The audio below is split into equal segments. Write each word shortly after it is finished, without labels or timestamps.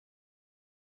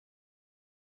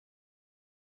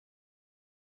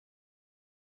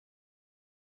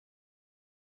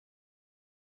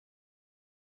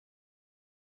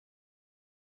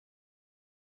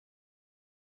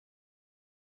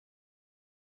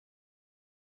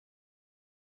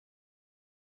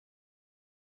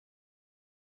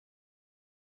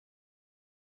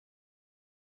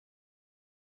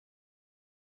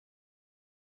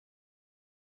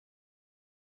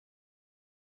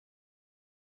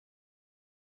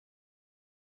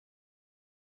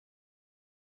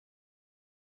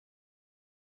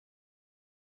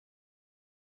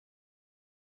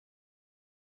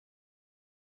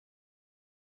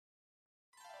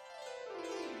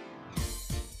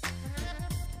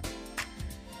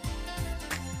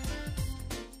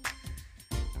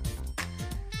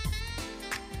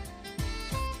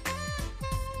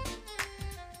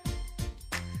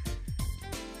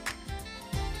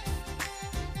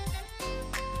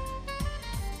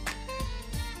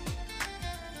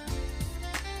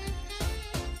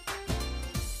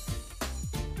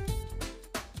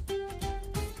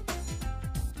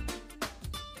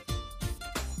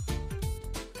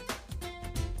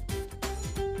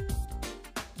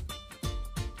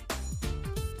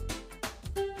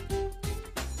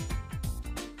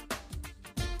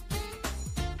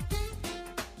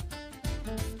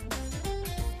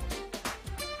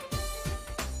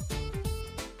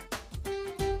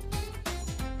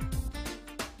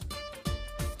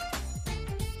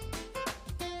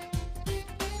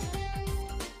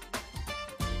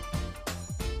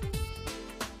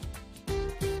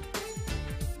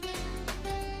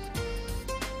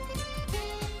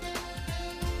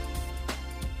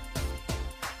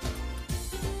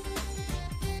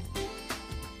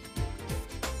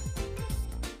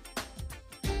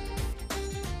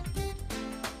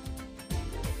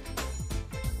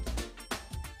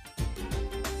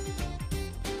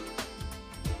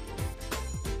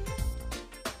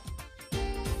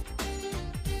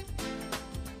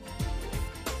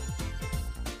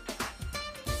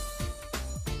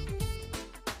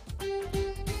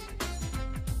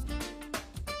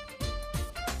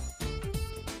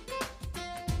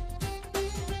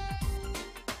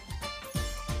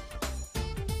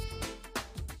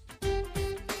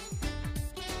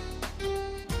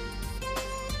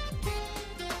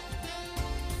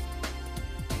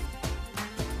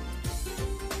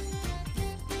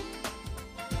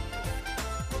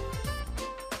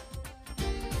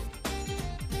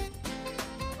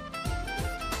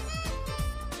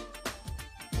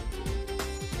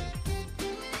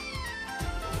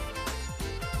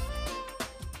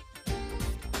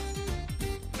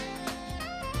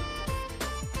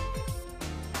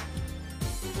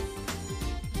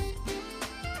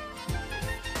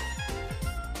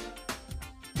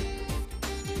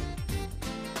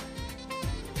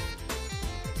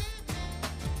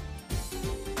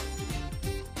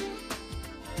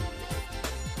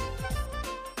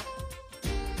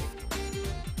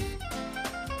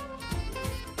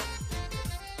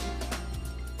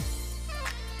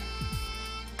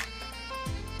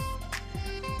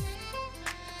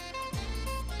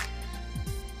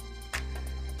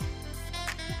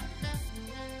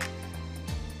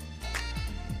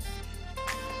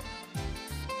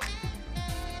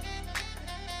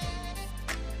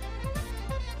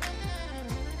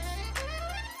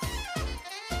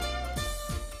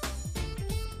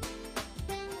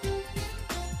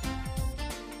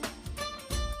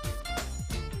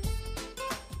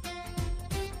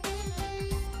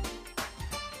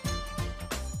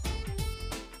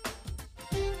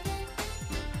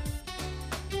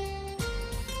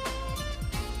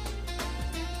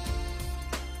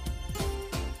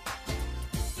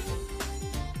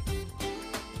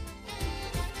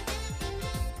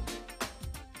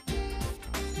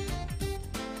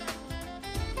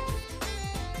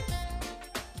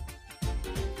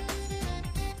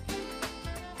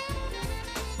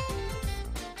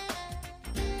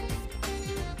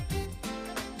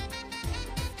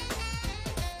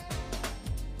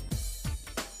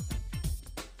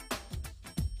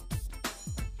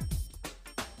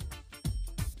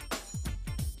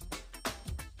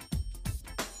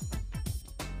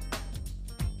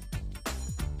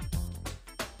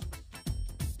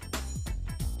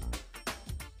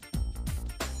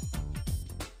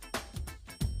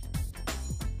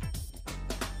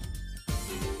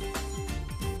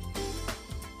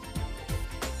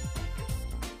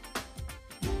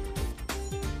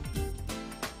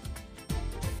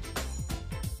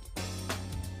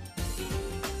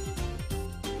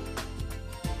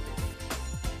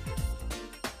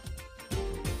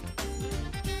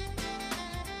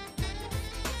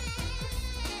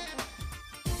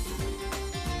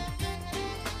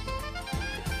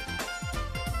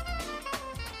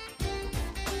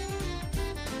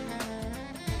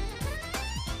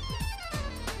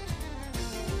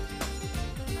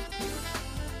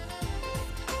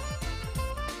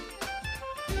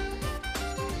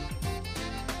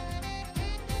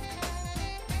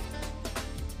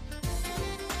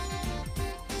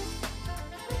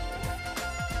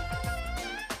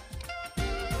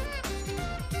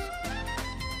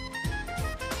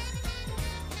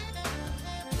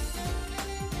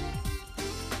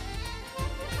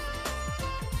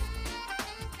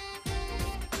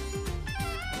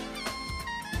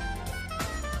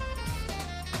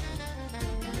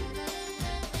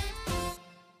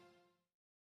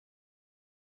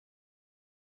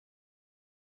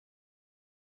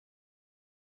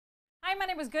Hi, my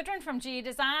name is Gudrun from GE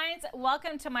Designs.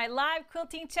 Welcome to my live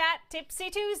quilting chat, Tipsy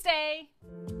Tuesday.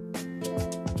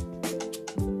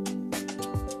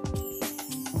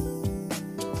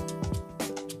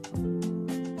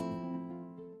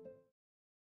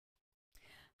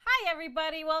 Hi,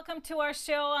 everybody. Welcome to our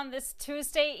show on this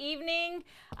Tuesday evening.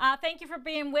 Thank you for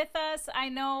being with us. I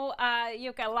know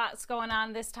you've got lots going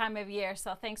on this time of year,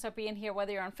 so thanks for being here,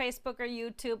 whether you're on Facebook or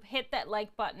YouTube. Hit that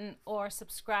like button or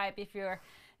subscribe if you're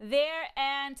there.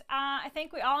 And I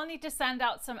think we all need to send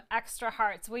out some extra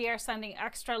hearts. We are sending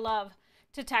extra love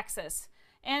to Texas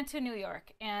and to New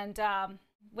York. And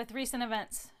with recent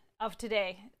events of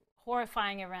today,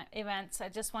 horrifying events, I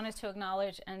just wanted to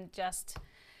acknowledge and just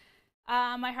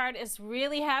my heart is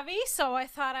really heavy, so I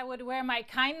thought I would wear my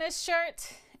kindness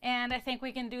shirt, and I think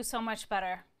we can do so much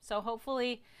better. So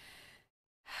hopefully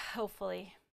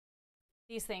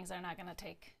these things are not going to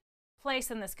take place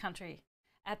in this country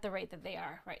at the rate that they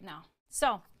are right now.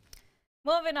 So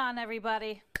moving on,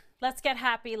 everybody. Let's get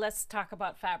happy. Let's talk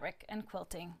about fabric and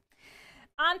quilting.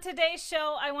 On today's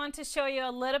show, I want to show you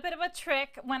a little bit of a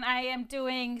trick when I am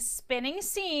doing spinning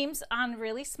seams on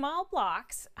really small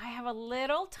blocks. I have a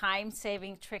little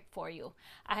time-saving trick for you.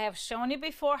 I have shown you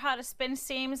before how to spin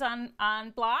seams on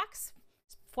blocks,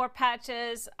 4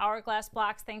 patches, hourglass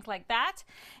blocks, things like that.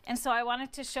 And so I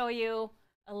wanted to show you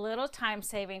a little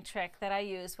time-saving trick that I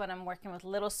use when I'm working with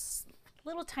little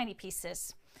tiny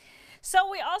pieces. So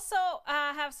we also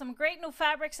have some great new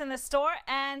fabrics in the store,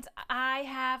 and I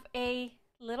have a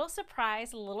little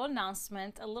surprise, a little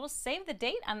announcement, a little save the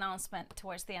date announcement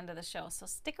towards the end of the show. So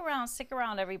stick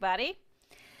around, everybody.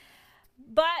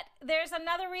 But there's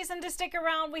another reason to stick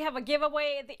around. We have a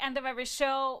giveaway at the end of every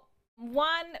show.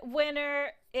 One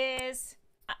winner is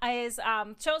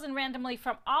chosen randomly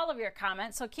from all of your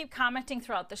comments. So keep commenting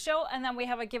throughout the show, and then we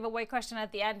have a giveaway question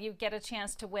at the end. You get a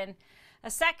chance to win a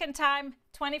second time.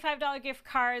 $25 gift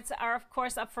cards are, of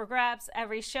course, up for grabs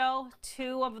every show,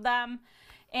 2 of them.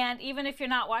 And even if you're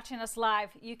not watching us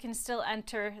live, you can still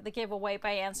enter the giveaway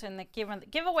by answering the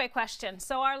giveaway question.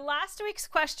 So our last week's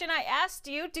question, I asked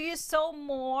you, do you sew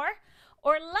more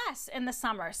or less in the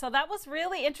summer? So that was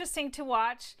really interesting to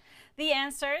watch the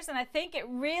answers. And I think it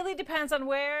really depends on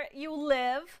where you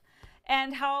live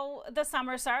and how the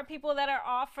summers are. People that are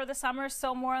off for the summer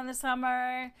sew more in the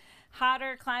summer.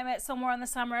 Hotter climate, sew more in the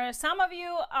summer. Some of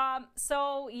you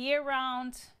sew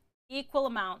year-round, equal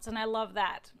amounts, and I love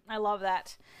that. I love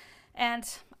that. And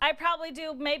I probably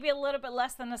do maybe a little bit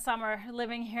less than the summer.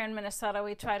 Living here in Minnesota,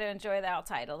 we try to enjoy the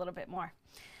outside a little bit more.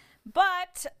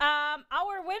 But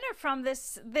our winner from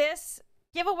this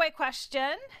giveaway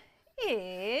question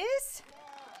is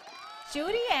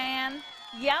Judy Ann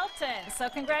Yelton. So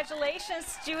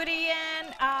congratulations, Judy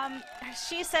Ann.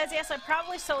 She says, yes, I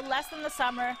probably sew less in the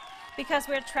summer because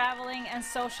we're traveling and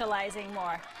socializing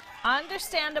more.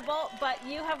 Understandable, but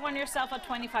you have won yourself a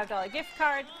 $25 gift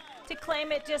card. To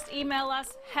claim it, just email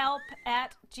us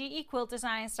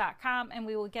help@gequiltdesigns.com and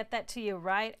we will get that to you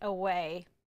right away.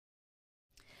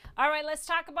 All right, let's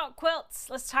talk about quilts.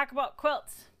 Let's talk about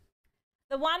quilts.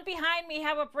 The one behind me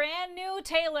have a brand new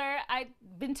tailor. I've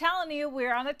been telling you,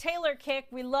 we're on a tailor kick.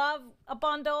 We love a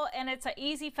bundle, and it's an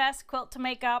easy, fast quilt to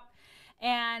make up.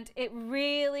 And it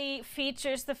really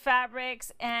features the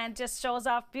fabrics and just shows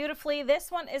off beautifully.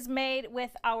 This one is made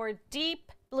with our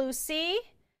Deep Blue Sea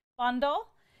bundle.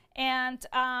 And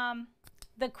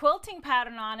the quilting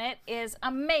pattern on it is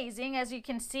amazing. As you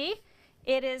can see,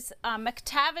 it is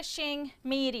McTavishing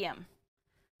medium.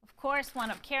 Of course,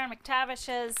 one of Karen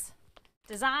McTavish's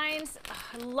designs.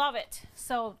 I love it.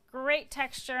 So great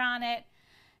texture on it.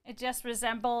 It just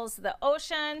resembles the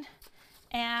ocean.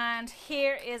 And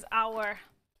here is our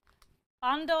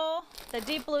bundle, the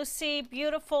Deep Blue Sea,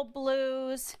 beautiful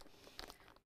blues,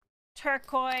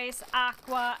 turquoise,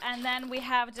 aqua, and then we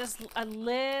have just a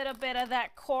little bit of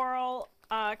that coral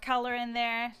color in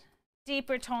there,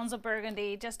 deeper tones of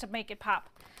burgundy just to make it pop.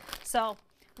 So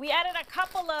we added a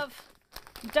couple of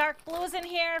dark blues in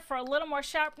here for a little more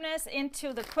sharpness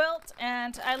into the quilt,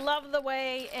 and I love the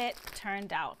way it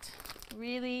turned out.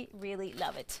 Really, really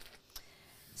love it.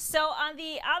 So on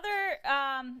the other,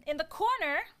 in the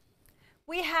corner,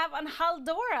 we have an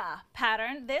Haldora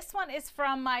pattern. This one is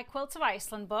from my Quilts of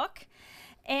Iceland book.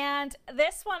 And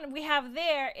this one we have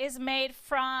there is made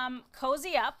from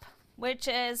Cozy Up, which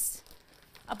is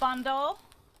a bundle,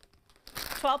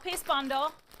 12-piece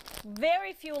bundle.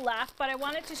 Very few left, but I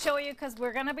wanted to show you because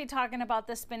we're going to be talking about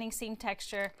the spinning seam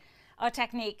texture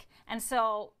technique. And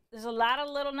so there's a lot of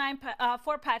little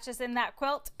 4 patches in that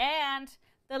quilt, and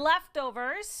the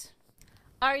leftovers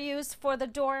are used for the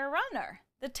Dora Runner.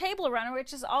 the table runner,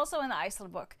 which is also in the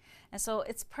Iceland book. And so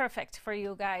it's perfect for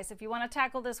you guys if you want to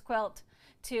tackle this quilt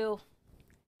to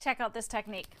check out this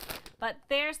technique. But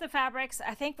there's the fabrics.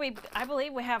 I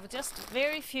believe we have just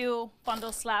very few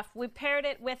bundles left. We paired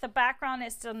it with a background.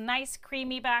 It's a nice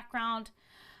creamy background,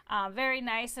 very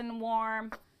nice and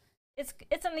warm. It's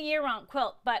in the year-round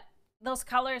quilt, but those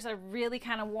colors are really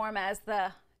kind of warm as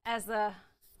the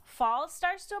fall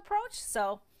starts to approach.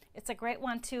 So it's a great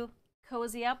one to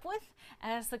cozy up with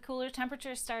as the cooler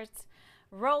temperature starts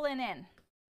rolling in.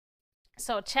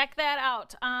 So check that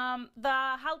out.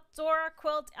 The Haldora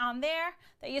quilt on there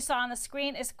that you saw on the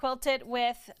screen is quilted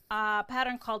with a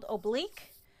pattern called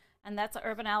Oblique, and that's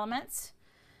Urban Elements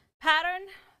pattern.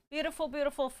 Beautiful,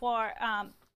 beautiful for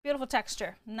beautiful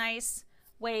texture, nice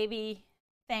wavy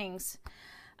things.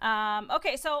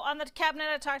 Okay, so on the cabinet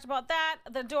I talked about that,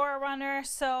 the Dora runner.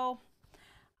 So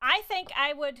I think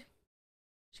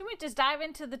should we just dive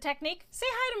into the technique? Say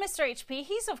hi to Mr. HP.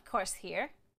 He's of course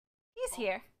here. He's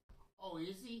here. Oh,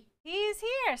 is he? He's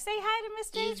here. Say hi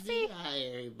to Mr. HP. Hi,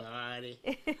 everybody.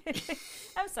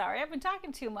 I'm sorry, I've been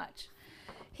talking too much.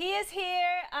 He is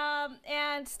here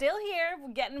and still here.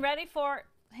 We're getting ready for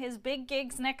his big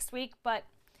gigs next week, but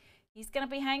he's going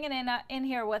to be hanging in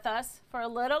here with us for a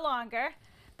little longer.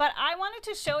 But I wanted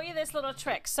to show you this little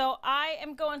trick. So I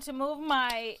am going to move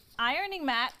my ironing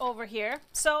mat over here.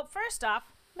 So first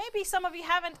off, maybe some of you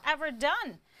haven't ever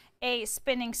done a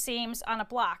spinning seams on a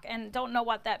block and don't know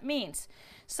what that means.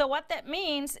 So what that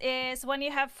means is when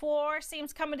you have 4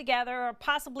 seams coming together, or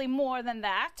possibly more than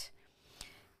that,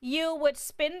 you would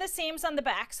spin the seams on the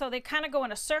back so they kind of go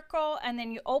in a circle, and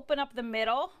then you open up the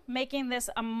middle, making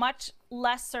this a much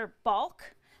lesser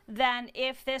bulk than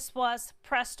if this was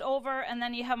pressed over and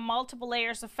then you have multiple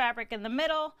layers of fabric in the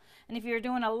middle. And if you're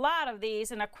doing a lot of these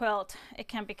in a quilt, it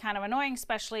can be kind of annoying,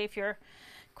 especially if you're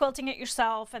quilting it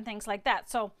yourself and things like that.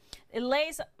 So it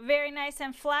lays very nice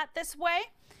and flat this way.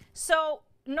 So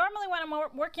normally when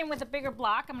I'm working with a bigger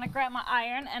block, I'm going to grab my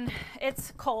iron, and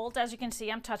it's cold, as you can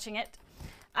see, I'm touching it.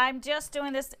 I'm just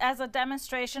doing this as a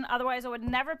demonstration. Otherwise I would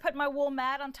never put my wool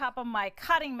mat on top of my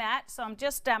cutting mat, so I'm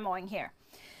just demoing here.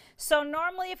 So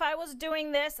normally if I was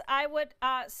doing this, I would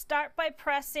start by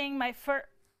pressing my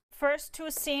first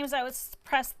 2 seams. I would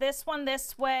press this one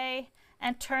this way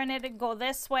and turn it and go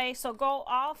this way. So go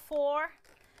all 4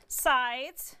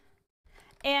 sides,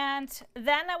 and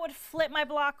then I would flip my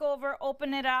block over,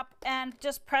 open it up, and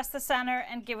just press the center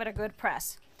and give it a good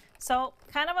press. So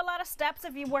kind of a lot of steps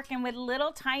if you're working with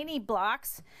little tiny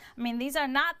blocks. I mean, these are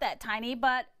not that tiny,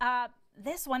 but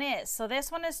this one is. So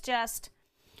this one is just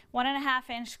 1.5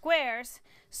 inch squares.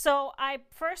 So I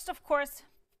first, of course,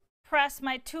 press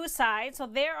my 2 sides, so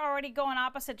they're already going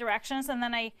opposite directions, and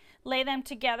then I lay them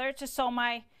together to sew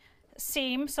my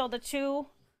seam, so the two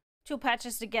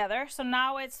patches together. So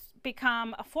now it's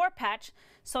become a 4 patch.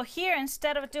 So here,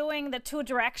 instead of doing the 2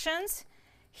 directions,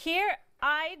 here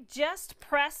I just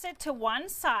press it to one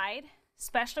side,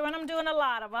 especially when I'm doing a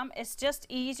lot of them. It's just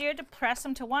easier to press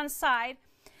them to one side.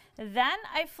 Then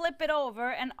I flip it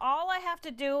over, and all I have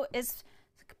to do is,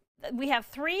 we have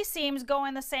 3 seams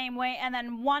going the same way and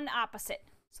then 1 opposite.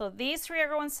 So these 3 are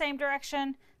going the same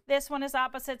direction. This one is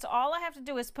opposite. So all I have to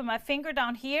do is put my finger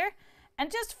down here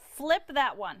and just flip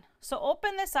that one. So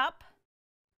open this up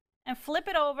and flip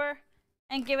it over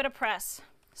and give it a press.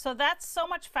 So that's so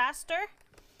much faster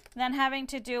than having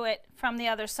to do it from the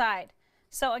other side.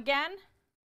 So again,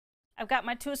 I've got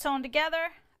my 2 sewn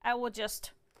together. I will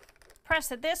just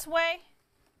press it this way,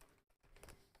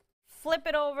 flip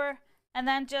it over, and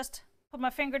then just put my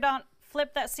finger down,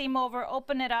 flip that seam over,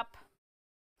 open it up,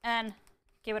 and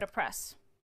give it a press.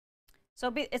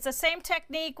 So it's the same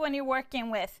technique when you're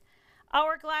working with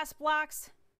hourglass blocks.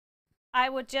 I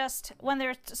would just, when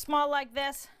they're small like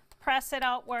this, press it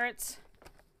outwards,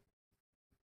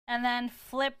 and then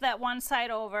flip that one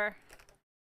side over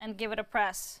and give it a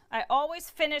press. I always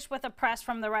finish with a press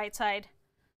from the right side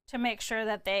to make sure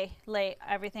that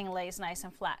everything lays nice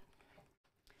and flat.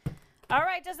 All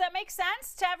right, does that make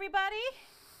sense to everybody?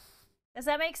 Does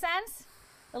that make sense?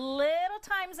 A little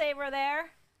time saver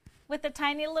there with the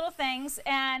tiny little things.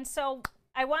 And so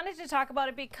I wanted to talk about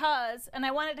it because, and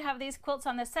I wanted to have these quilts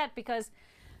on the set because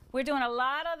we're doing a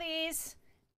lot of these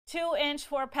 2 inch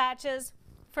 4 patches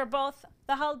for both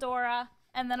the Haldora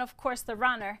and then of course the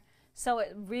runner. So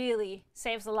it really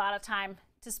saves a lot of time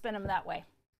to spin them that way.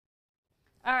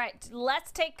 All right,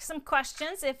 let's take some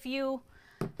questions if you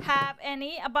have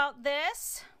any about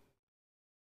this.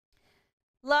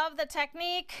 Love the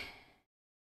technique.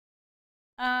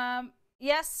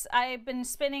 Yes, I've been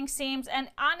spinning seams, and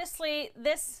honestly,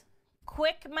 this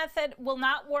quick method will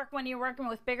not work when you're working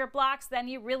with bigger blocks. Then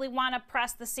you really want to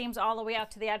press the seams all the way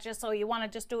out to the edges. So you want to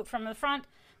just do it from the front,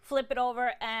 flip it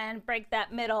over, and break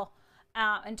that middle,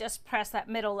 and just press that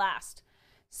middle last.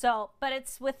 So, but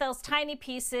it's with those tiny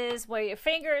pieces where your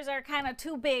fingers are kind of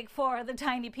too big for the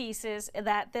tiny pieces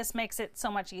that this makes it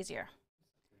so much easier.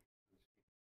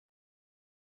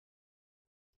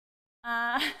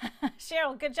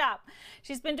 Cheryl, good job.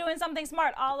 She's been doing something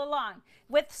smart all along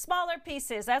with smaller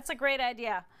pieces. That's a great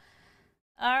idea.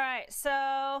 All right,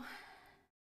 so,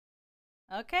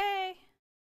 okay.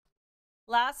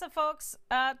 Lots of folks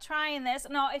trying this.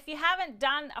 Now, if you haven't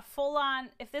done a full-on,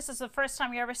 if this is the first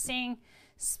time you're ever seeing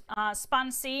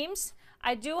spun seams,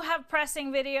 I do have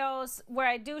pressing videos where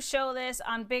I do show this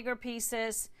on bigger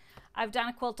pieces. I've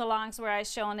done quilt-alongs where I've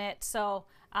shown it, so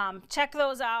check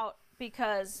those out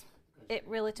because it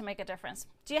really to make a difference.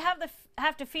 Do you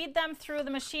have to feed them through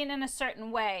the machine in a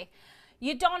certain way?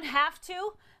 You don't have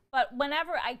to, but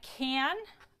whenever I can,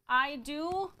 I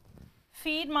do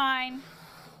feed mine.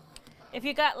 If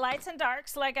you got lights and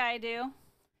darks like I do,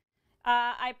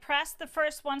 I press the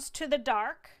first ones to the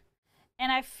dark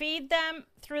and I feed them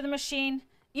through the machine.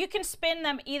 You can spin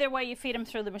them either way you feed them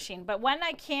through the machine, but when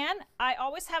I can, I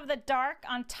always have the dark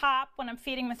on top when I'm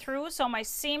feeding them through, so my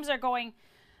seams are going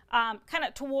kind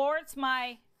of towards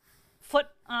my foot,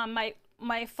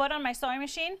 my foot on my sewing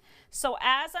machine. So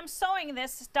as I'm sewing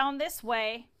this down this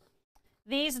way,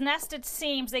 these nested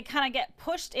seams, they kind of get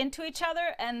pushed into each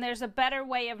other, and there's a better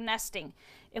way of nesting.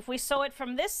 If we sew it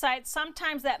from this side,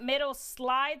 sometimes that middle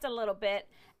slides a little bit,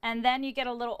 and then you get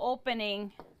a little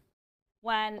opening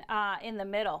when in the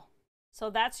middle. So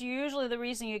that's usually the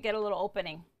reason you get a little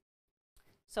opening.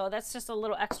 So that's just a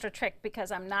little extra trick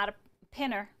because I'm not a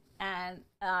pinner, and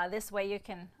this way you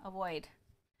can avoid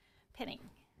pinning.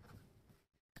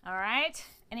 All right,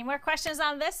 any more questions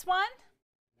on this one?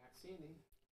 Not seen any.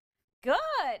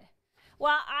 Good.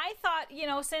 Well, I thought, you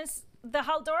know, since the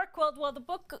Haldora quilt, well, the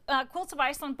book, Quilts of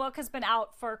Iceland book has been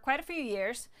out for quite a few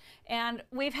years, and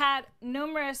we've had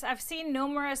numerous, I've seen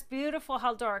numerous beautiful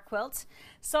Haldora quilts.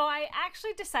 So I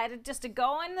actually decided just to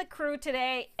go in the crew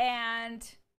today and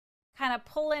kind of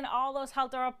pull in all those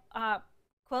Haldora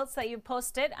quilts that you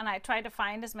posted, and I tried to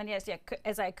find as many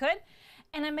as I could,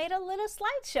 and I made a little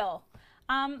slideshow.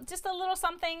 Just a little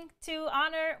something to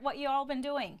honor what you all been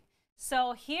doing.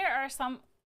 So here are some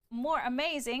more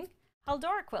amazing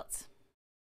Haldora quilts.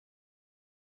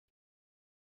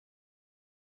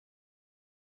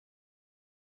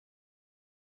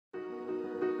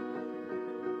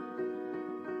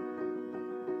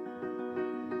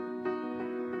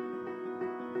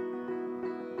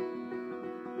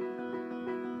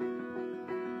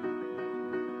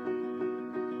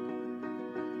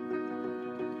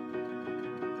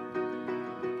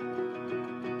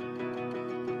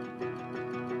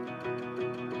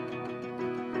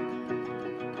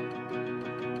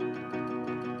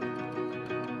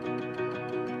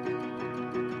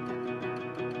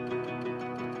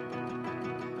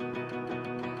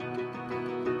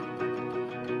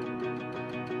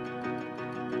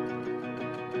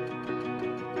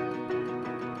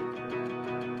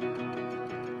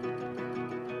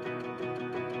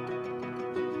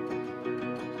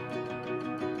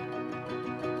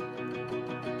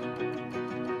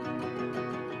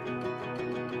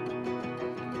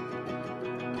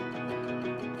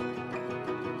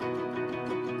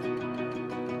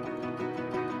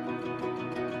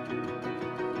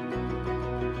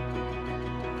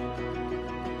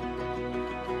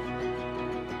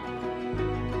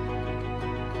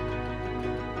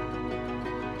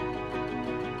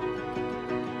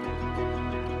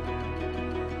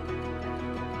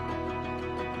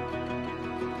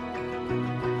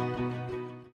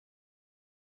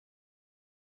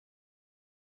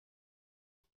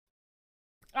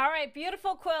 All right,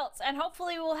 beautiful quilts, and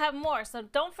hopefully we'll have more. So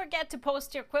don't forget to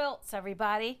post your quilts,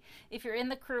 everybody. If you're in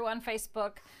the crew on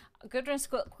Facebook, Gudrun's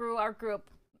Quilt Crew, our group,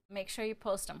 make sure you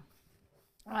post them.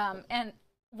 And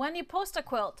when you post a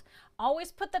quilt,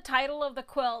 always put the title of the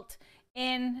quilt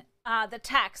in the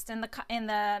text, not in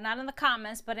the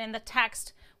comments, but in the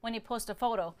text when you post a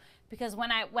photo, because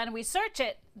when we search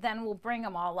it, then we'll bring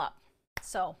them all up.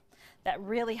 So that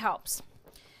really helps.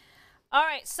 All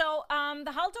right, so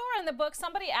the Haldora in the book,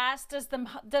 somebody asked, does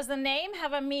the name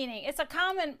have a meaning? It's a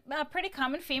pretty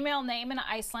common female name in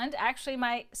Iceland, actually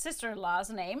my sister-in-law's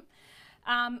name.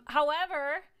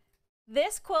 However,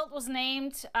 this quilt was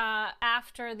named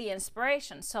after the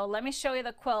inspiration. So let me show you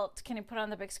the quilt. Can you put it on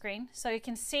the big screen? So you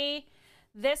can see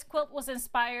this quilt was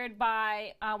inspired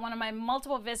by one of my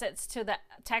multiple visits to the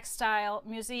textile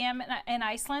museum in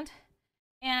Iceland.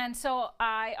 And so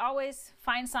I always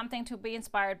find something to be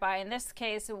inspired by. In this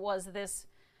case, it was this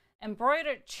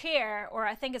embroidered chair, or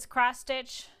I think it's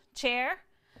cross-stitch chair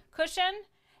cushion,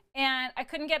 and I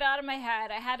couldn't get it out of my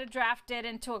head. I had to draft it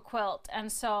into a quilt,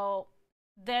 and so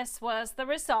this was the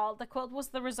result. The quilt was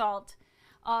the result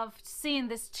of seeing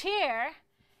this chair.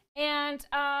 And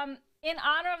in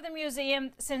honor of the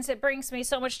museum, since it brings me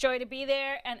so much joy to be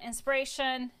there and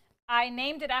inspiration, I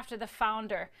named it after the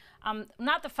founder.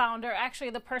 Not the founder,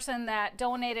 actually the person that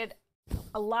donated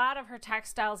a lot of her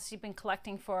textiles she'd been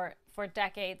collecting for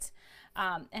decades.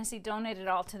 And she donated it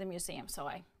all to the museum. So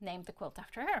I named the quilt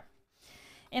after her,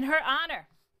 in her honor.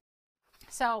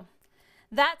 So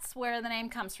that's where the name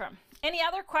comes from. Any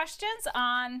other questions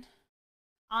on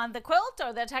the quilt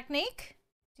or the technique?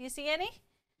 Do you see any?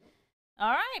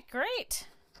 All right, great.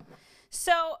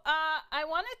 So I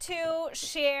wanted to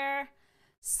share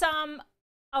some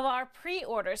of our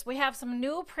pre-orders. We have some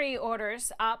new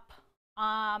pre-orders up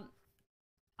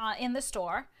in the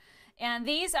store. And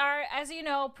these are, as you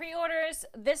know, pre-orders.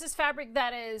 This is fabric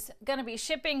that is going to be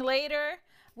shipping later.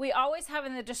 We always have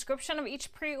in the description of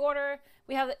each pre-order,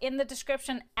 we have in the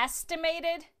description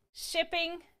estimated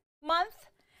shipping month.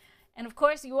 And of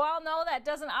course, you all know that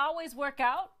doesn't always work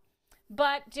out.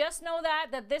 But just know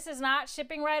that this is not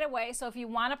shipping right away. So if you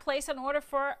want to place an order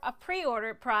for a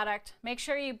pre-order product, make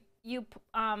sure you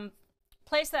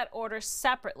place that order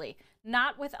separately,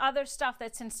 not with other stuff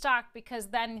that's in stock, because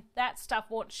then that stuff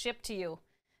won't ship to you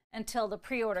until the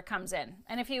pre-order comes in.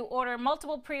 And if you order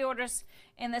multiple pre-orders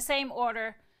in the same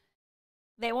order,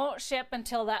 they won't ship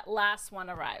until that last one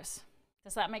arrives.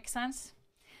 Does that make sense?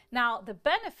 Now, the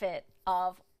benefit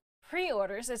of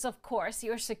pre-orders is, of course,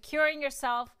 you're securing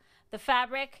yourself the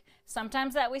fabric,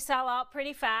 sometimes that we sell out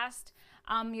pretty fast.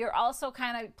 You're also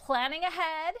kind of planning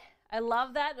ahead. I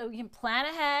love that. You can plan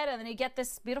ahead, and then you get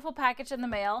this beautiful package in the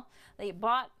mail that you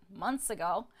bought months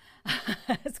ago.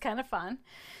 It's kind of fun.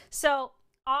 So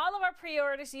all of our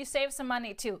pre-orders, you save some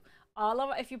money too.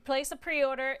 If you place a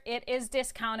pre-order, it is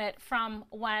discounted from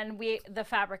when the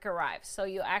fabric arrives. So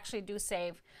you actually do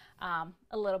save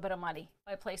a little bit of money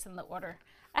by placing the order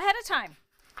ahead of time.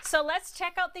 So let's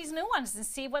check out these new ones and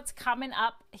see what's coming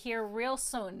up here real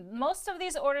soon. Most of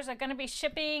these orders are going to be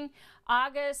shipping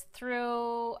August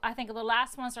through, I think the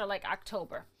last ones are like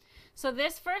October. So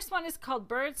this first one is called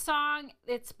Bird Song.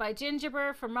 It's by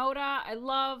Gingerbread from Moda. I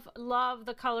love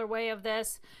the colorway of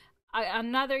this.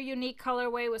 Another unique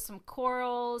colorway with some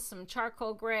corals, some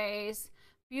charcoal grays,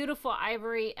 beautiful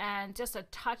ivory, and just a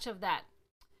touch of that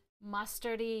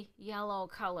mustardy yellow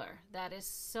color that is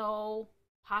so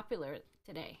popular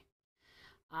today.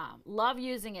 Love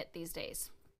using it these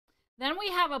days. Then we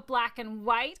have a black and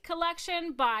white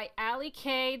collection by Ali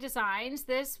K Designs.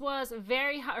 This was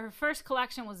her first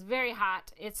collection was very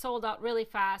hot. It sold out really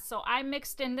fast. So I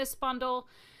mixed in this bundle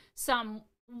some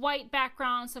white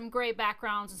backgrounds, some gray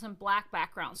backgrounds, and some black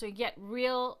backgrounds. So you get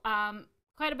real,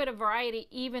 quite a bit of variety,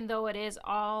 even though it is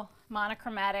all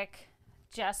monochromatic,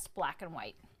 just black and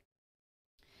white.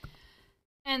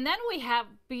 And then we have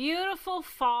beautiful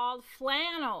fall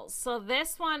flannels. So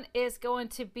this one is going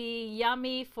to be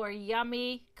yummy for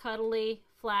yummy, cuddly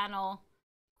flannel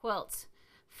quilts.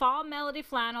 Fall Melody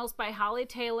Flannels by Holly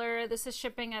Taylor. This is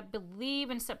shipping, I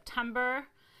believe, in September.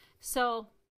 So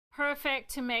perfect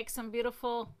to make some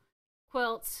beautiful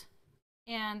quilts.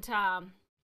 And I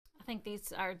think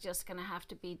these are just going to have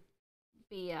to be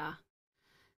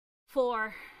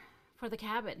for the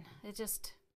cabin. It's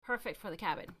just perfect for the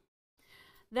cabin.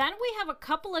 Then we have a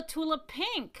couple of Tulip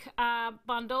Pink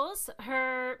bundles.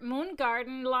 Her Moon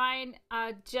Garden line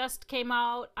just came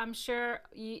out. I'm sure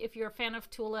if you're a fan of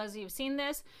Tulas, you've seen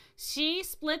this. She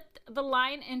split the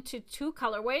line into two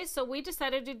colorways, so we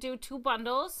decided to do two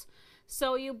bundles.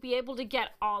 So you'll be able to get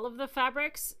all of the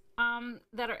fabrics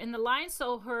that are in the line.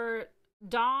 So her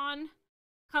Dawn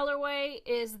colorway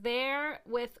is there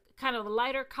with kind of the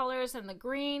lighter colors and the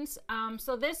greens.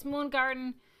 So this Moon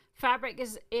Garden fabric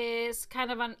is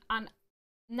kind of an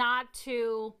nod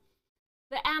to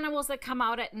the animals that come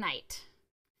out at night.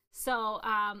 So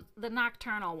the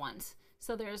nocturnal ones.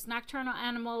 So there's nocturnal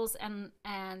animals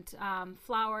and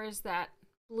flowers that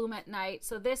bloom at night.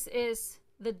 So this is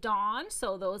the Dawn.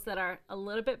 So those that are a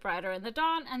little bit brighter in the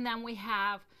dawn. And then we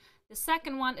have the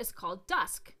second one is called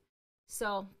Dusk.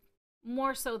 So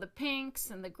more so the pinks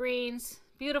and the greens.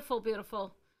 Beautiful,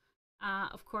 beautiful.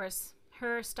 Of course,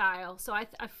 her style. So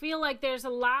I feel like there's a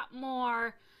lot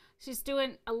more. She's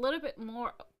doing a little bit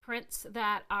more prints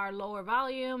that are lower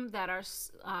volume, that are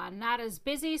not as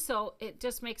busy, so it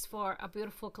just makes for a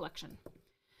beautiful collection.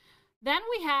 Then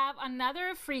we have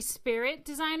another Free Spirit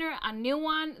designer, a new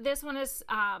one. This one is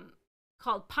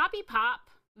called Poppy Pop.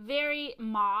 very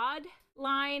mod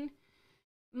line,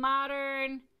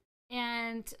 modern,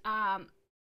 and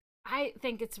I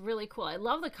think it's really cool. I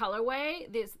love the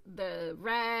colorway, the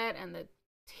red and the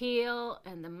teal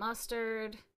and the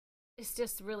mustard. It's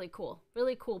just really cool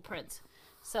print.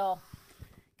 So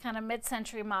kind of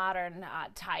mid-century modern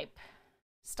type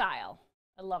style.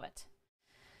 I love it.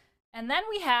 And then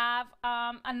we have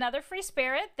another free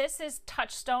spirit. This is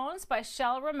Touchstones by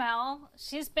Shell Ramel.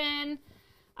 She's been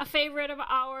a favorite of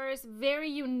ours. Very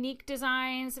unique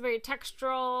designs, very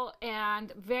textural,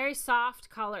 and very soft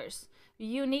colors.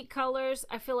 Unique colors.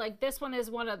 I feel like this one is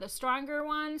one of the stronger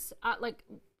ones. Like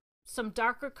some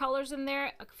darker colors in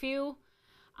there, a few,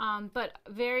 but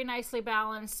very nicely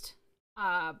balanced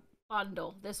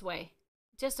bundle this way.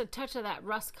 Just a touch of that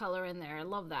rust color in there. I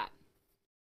love that.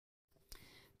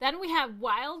 Then we have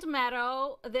Wild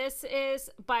Meadow. This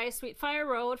is by Sweetfire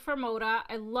Road for Moda.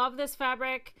 I love this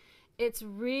fabric. It's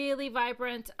really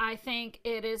vibrant. I think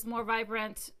it is more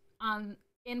vibrant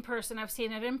in person. I've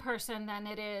seen it in person than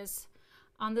it is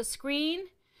on the screen.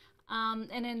 And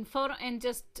in photo and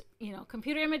just, you know,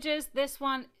 computer images. This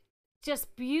one,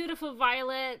 just beautiful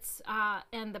violets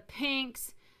and the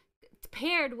pinks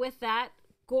paired with that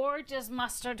gorgeous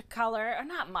mustard color. Or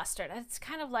not mustard. It's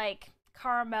kind of like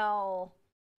caramel,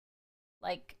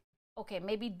 like, okay,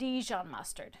 maybe Dijon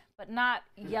mustard, but not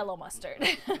yellow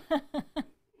mustard.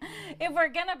 If we're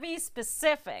gonna be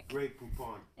specific. Grey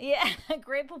Poupon. Yeah,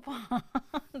 Grey Poupon.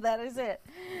 That is it.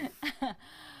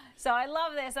 So I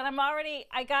love this, and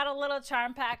I got a little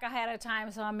charm pack ahead of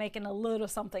time, so I'm making a little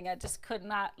something. I just could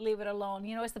not leave it alone.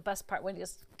 You know, it's the best part when you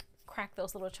just crack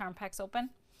those little charm packs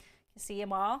open. You see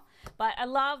them all. But I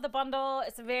love the bundle.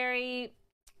 It's very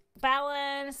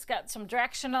balanced, got some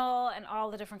directional and all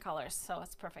the different colors, so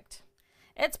it's perfect.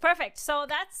 It's perfect. So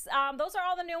that's those are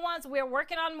all the new ones. We're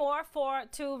working on more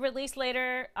to release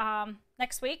later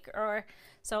next week, or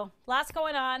so. Lots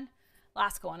going on,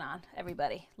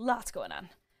 everybody. Lots going on.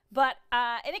 But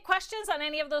any questions on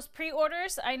any of those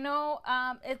pre-orders? I know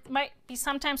it might be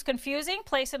sometimes confusing.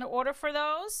 Place an order for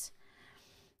those.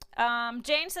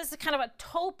 Jane says it's kind of a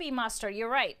taupey mustard. You're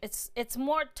right. It's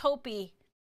more taupey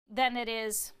than it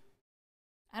is.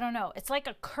 I don't know. It's like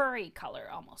a curry color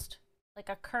almost, like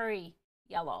a curry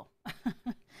yellow.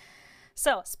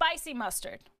 So spicy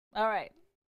mustard. All right.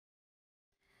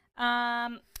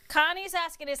 Connie's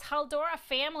asking, is Haldor a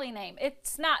family name?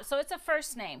 It's not. So it's a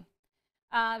first name.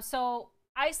 So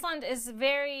Iceland is a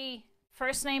very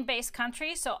first name based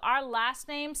country. So our last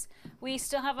names, we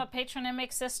still have a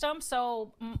patronymic system.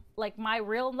 So like my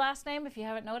real last name, if you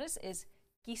haven't noticed, is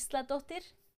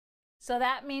Gísladóttir. So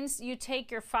that means you take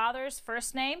your father's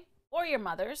first name or your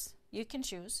mother's, you can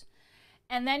choose.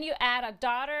 And then you add a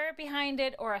daughter behind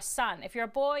it or a son. If you're a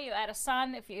boy, you add a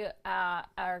son. If you are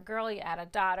a girl, you add a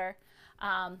daughter.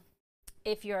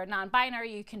 If you're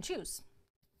non-binary, you can choose.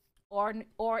 Or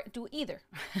do either.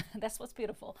 That's what's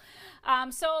beautiful.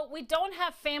 So we don't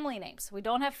have family names. We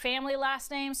don't have family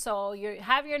last names. So you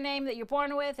have your name that you're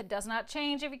born with. It does not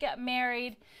change if you get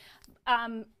married.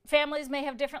 Families may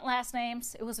have different last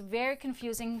names. It was very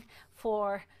confusing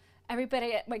for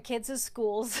everybody at my kids'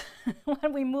 schools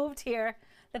when we moved here,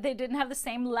 that they didn't have the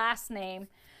same last name.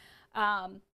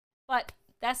 But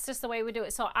that's just the way we do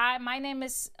it. So my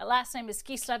last name is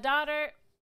Gísladóttir.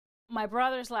 My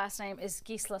brother's last name is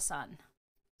Gíslason.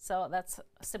 So that's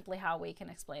simply how we can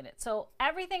explain it. So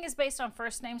everything is based on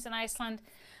first names in Iceland.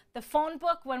 The phone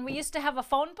book, when we used to have a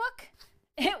phone book,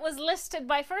 it was listed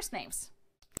by first names.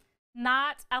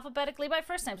 Not alphabetically by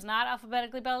first names, not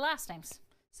alphabetically by last names.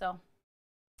 So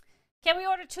can we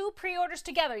order 2 pre-orders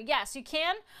together? Yes, you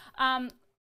can. And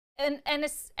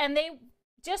they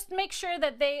just make sure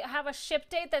that they have a ship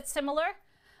date that's similar.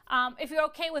 If you're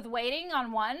okay with waiting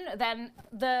on one, then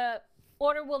the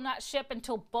order will not ship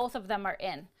until both of them are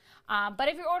in. But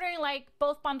if you're ordering like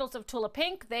both bundles of Tula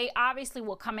Pink, they obviously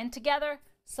will come in together.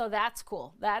 So that's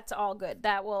cool. That's all good.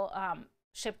 That will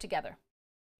ship together.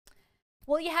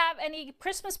 Will you have any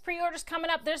Christmas pre-orders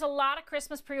coming up? There's a lot of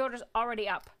Christmas pre-orders already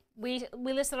up. We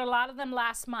listed a lot of them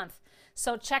last month.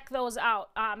 So check those out.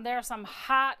 There are some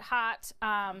hot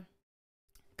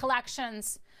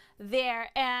collections there.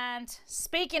 And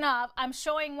speaking of, I'm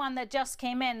showing one that just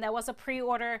came in. There was a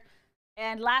pre-order,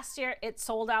 and last year it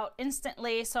sold out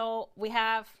instantly. So we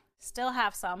still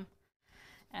have some,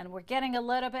 and we're getting a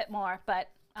little bit more, but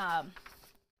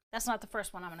that's not the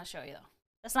first one I'm going to show you though.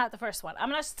 That's not the first one. I'm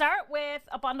going to start with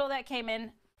a bundle that came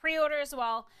in, pre-order as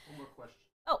well. One more question.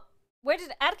 Oh, where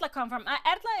did Erla come from?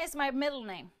 Erla is my middle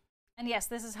name. And yes,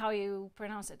 this is how you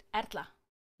pronounce it. Erla,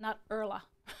 not Erla.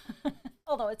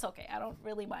 Although it's okay, I don't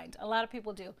really mind. A lot of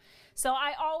people do. So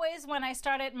I always, when I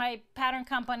started my pattern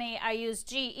company, I used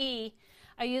GE.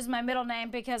 I used my middle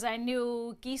name because I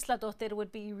knew Gísladóttir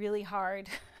would be really hard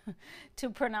to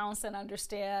pronounce and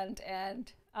understand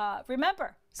and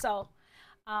remember. So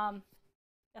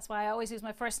that's why I always use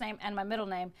my first name and my middle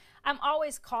name. I'm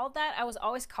always called that. I was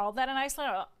always called that in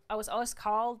Iceland. I was always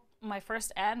called my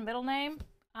first and middle name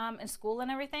in school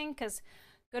and everything, because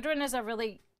Gudrun is a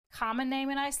really common name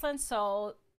in Iceland,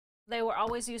 so they were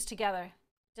always used together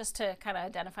just to kind of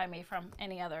identify me from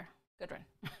any other Gudrun.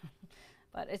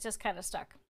 But it just kind of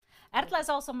stuck. Erla is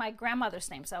also my grandmother's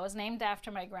name, so I was named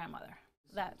after my grandmother.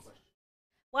 That's.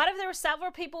 What if there were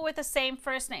several people with the same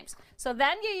first names? So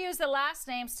then you use the last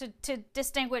names to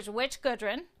distinguish which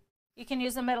Gudrun. You can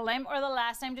use the middle name or the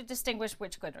last name to distinguish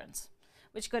which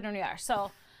Gudrun you are.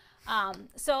 So,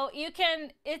 so you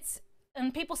can,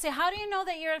 and people say, how do you know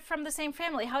that you're from the same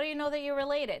family? How do you know that you're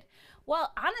related?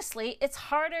 Well, honestly, it's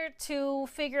harder to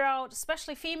figure out,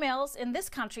 especially females in this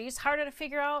country, it's harder to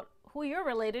figure out who you're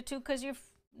related to because your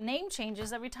name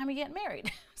changes every time you get married.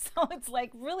 So it's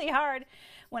like really hard.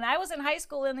 When I was in high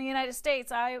school in the United States,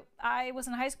 I was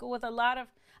in high school with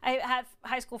I had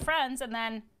high school friends, and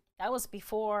then that was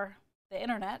before the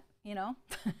internet, you know,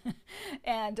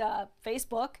 and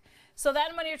Facebook. So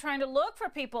then when you're trying to look for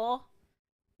people,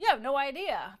 you have no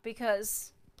idea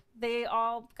because they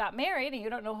all got married and you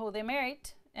don't know who they married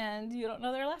and you don't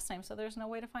know their last name. So there's no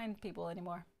way to find people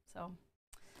anymore. So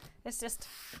it's just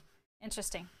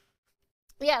interesting.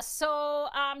 Yes, so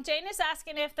Jane is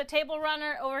asking if the table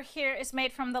runner over here is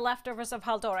made from the leftovers of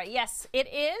Haldora. Yes, it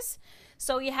is.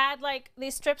 So you had like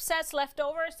these strip sets left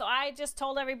over. So I just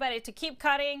told everybody to keep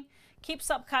cutting, keep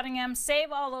subcutting them,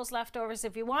 save all those leftovers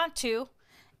if you want to,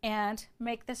 and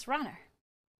make this runner.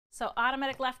 So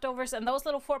automatic leftovers, and those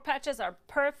little 4 patches are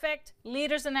perfect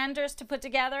leaders and enders to put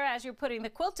together as you're putting the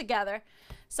quilt together.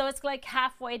 So it's like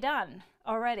halfway done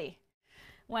already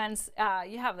when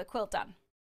you have the quilt done.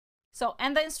 So,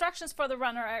 and the instructions for the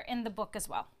runner are in the book as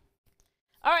well.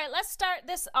 All right, let's start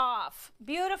this off.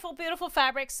 Beautiful, beautiful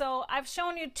fabric. So I've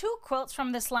shown you 2 quilts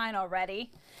from this line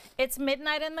already. It's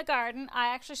Midnight in the Garden. I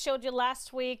actually showed you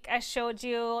last week. I showed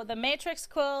you the Matrix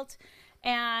quilt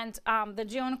and the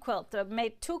June quilt. I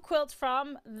made 2 quilts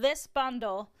from this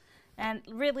bundle and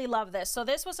really love this. So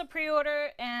this was a pre-order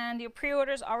and your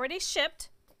pre-order's already shipped.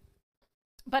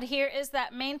 But here is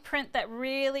that main print that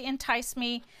really enticed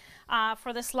me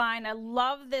for this line. I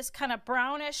love this kind of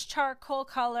brownish charcoal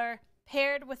color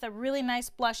paired with a really nice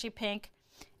blushy pink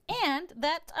and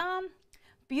that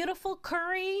beautiful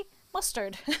curry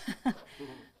mustard.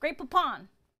 Great poupon.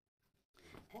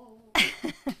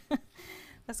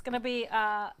 That's gonna be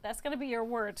your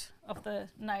word of the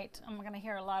night. I'm gonna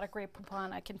hear a lot of great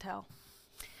poupon, I can tell.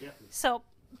 Yep. So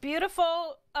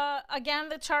beautiful. Again,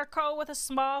 the charcoal with a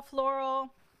small floral.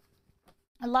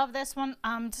 I love this one.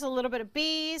 Just a little bit of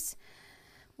bees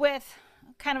with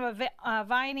kind of a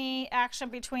viney action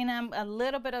between them, a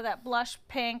little bit of that blush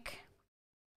pink.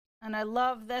 And I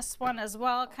love this one as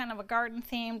well, kind of a garden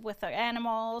themed with the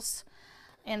animals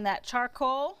in that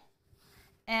charcoal.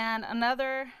 And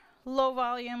another low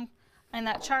volume in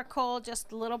that charcoal,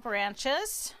 just little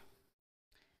branches.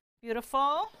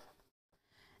 Beautiful.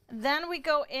 Then we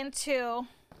go into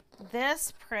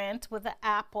this print with the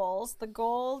apples, the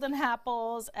golden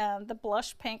apples and the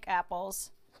blush pink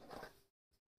apples.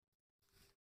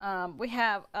 We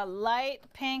have a light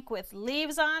pink with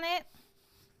leaves on it.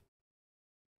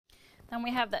 Then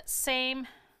we have that same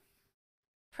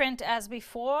print as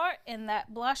before in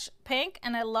that blush pink,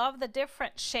 and I love the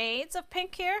different shades of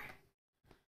pink here.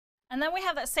 And then we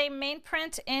have that same main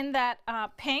print in that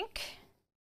pink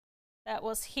that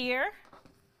was here.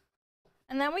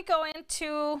 And then we go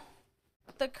into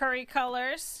the curry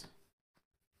colors,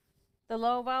 the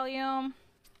low volume.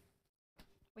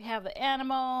 We have the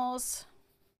animals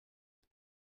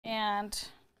and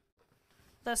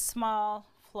the small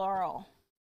floral.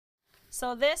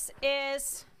 So this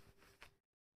is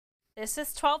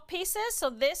 12 pieces. So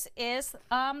this is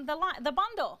the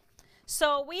bundle.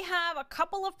 So we have a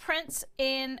couple of prints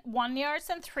in 1 yards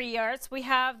and 3 yards. We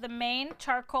have the main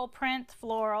charcoal print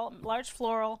floral, large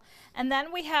floral, and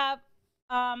then we have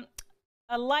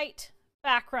a light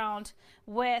background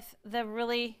with the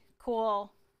really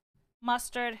cool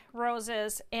mustard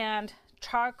roses and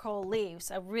charcoal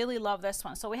leaves. I really love this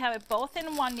one. So we have it both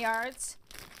in 1 yards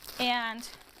and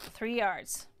 3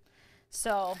 yards.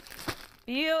 So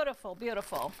beautiful,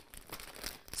 beautiful.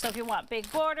 So if you want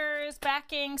big borders,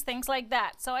 backings, things like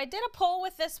that. So I did a poll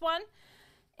with this one,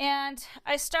 and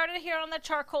I started here on the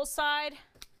charcoal side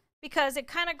because it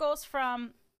kind of goes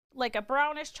from like a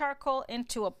brownish charcoal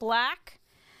into a black.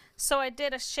 So I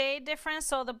did a shade difference.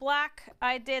 So the black,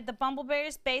 I did the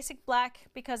Bumbleberries basic black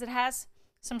because it has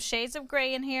some shades of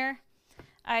gray in here.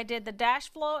 I did the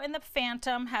Dash Flow in the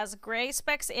Phantom, has gray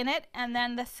specks in it, and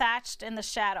then the Thatched in the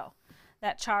Shadow,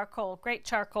 that charcoal, great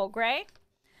charcoal gray.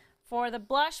 For the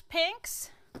blush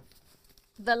pinks,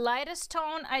 the lightest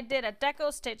tone, I did a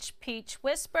Deco Stitch Peach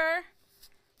Whisper,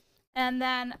 and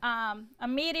then a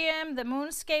medium, the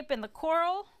Moonscape in the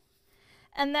Coral,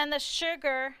 and then the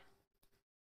Sugar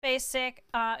basic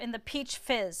in the Peach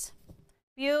Fizz.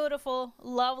 Beautiful,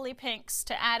 lovely pinks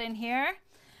to add in here.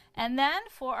 And then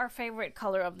for our favorite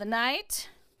color of the night,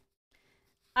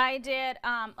 I did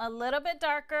a little bit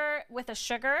darker with a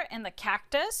Sugar in the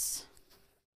Cactus,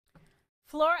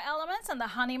 Floral Elements and the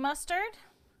Honey Mustard,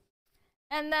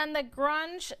 and then the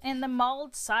Grunge in the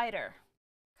Mulled Cider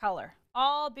color.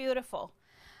 All beautiful.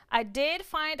 I did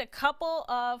find a couple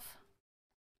of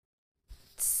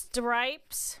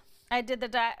stripes. I did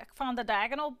found the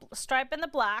diagonal stripe in the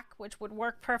black, which would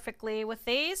work perfectly with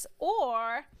these,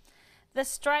 or the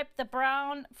stripe, the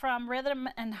brown from Rhythm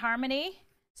and Harmony.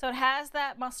 So it has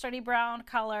that mustardy brown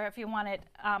color if you want it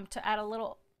to add a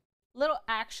little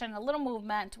action, a little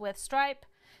movement with stripe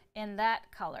in that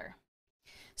color.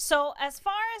 So as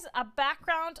far as a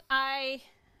background, I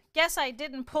guess I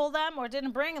didn't pull them or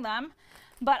didn't bring them,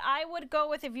 but I would go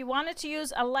with, if you wanted to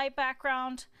use a light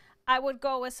background, I would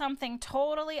go with something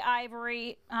totally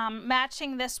ivory,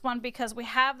 matching this one because we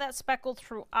have that speckled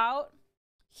throughout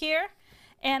here.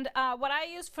 And what I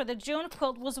used for the June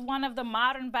quilt was one of the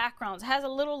modern backgrounds. It has a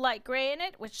little light gray in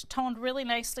it, which toned really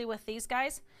nicely with these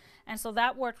guys. And so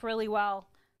that worked really well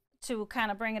to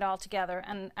kind of bring it all together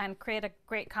and create a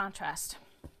great contrast.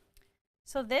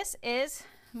 So this is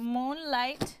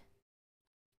Moonlight.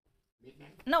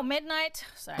 Midnight? No, Midnight.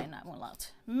 Sorry, not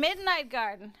Moonlight. Midnight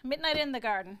Garden. Midnight in the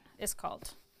Garden is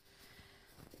called.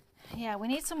 Yeah, we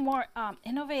need some more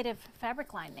innovative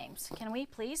fabric line names. Can we,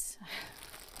 please?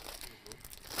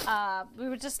 We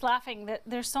were just laughing that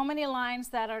there's so many lines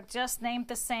that are just named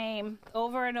the same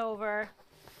over and over.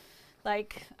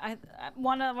 Like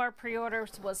one of our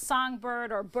pre-orders was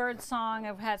Songbird or Bird Song.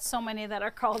 I've had so many that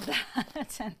are called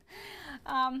that.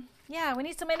 And, yeah, we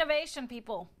need some innovation,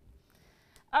 people.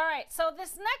 All right, so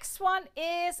this next one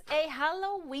is a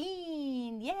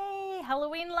Halloween. Yay,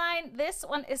 Halloween line. This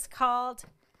one is called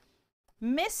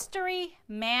Mystery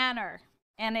Manor,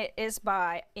 and it is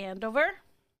by Andover.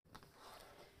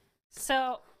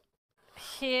 So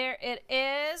here it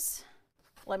is.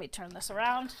 Let me turn this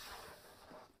around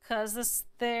because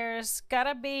there's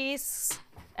gotta be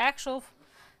actual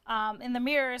in the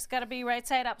mirror, it's gotta be right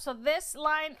side up. So this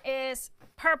line is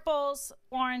purples,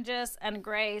 oranges, and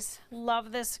grays.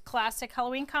 Love this classic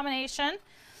Halloween combination.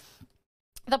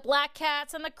 The black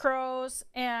cats and the crows,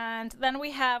 and then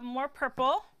we have more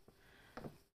purple,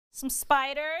 some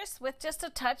spiders with just a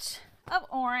touch of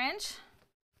orange.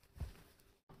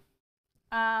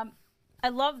 I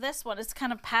love this one. It's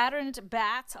kind of patterned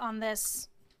bats on this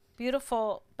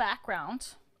beautiful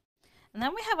background. And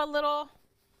then we have a little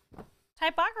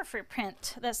typography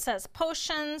print that says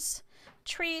Potions,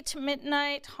 Treat,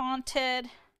 Midnight,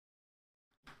 Haunted,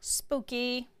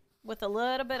 Spooky, with a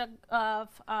little bit of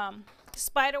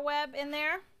spider web in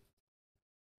there.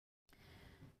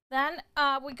 Then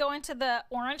we go into the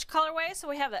orange colorway. So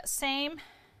we have that same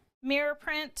mirror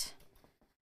print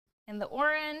in the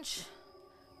orange.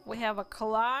 We have a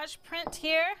collage print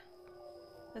here.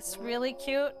 That's really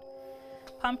cute.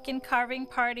 Pumpkin carving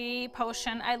party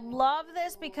potion. I love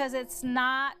this because it's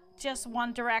not just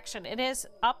one direction. It is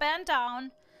up and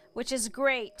down, which is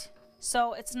great.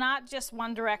 So it's not just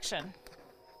one direction.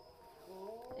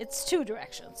 It's two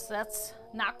directions. That's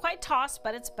not quite tossed,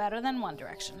 but it's better than one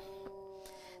direction.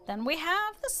 Then we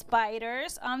have the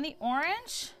spiders on the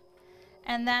orange,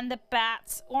 and then the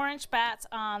bats, orange bats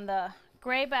on the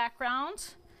gray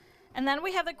background. And then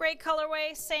we have the gray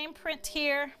colorway, same print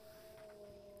here.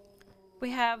 We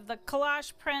have the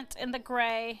collage print in the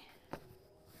gray,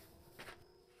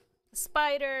 the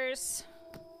spiders,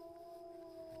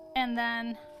 and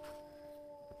then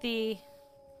the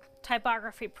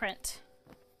typography print.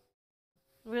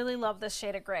 Really love this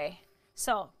shade of gray.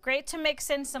 So great to mix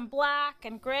in some black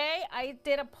and gray. I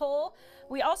did a poll.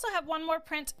 We also have one more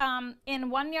print in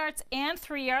 1 yards and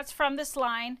 3 yards from this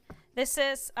line. This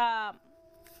is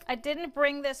I didn't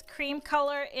bring this cream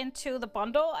color into the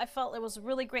bundle. I felt it was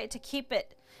really great to keep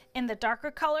it in the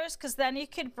darker colors because then you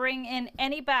could bring in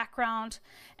any background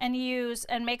and use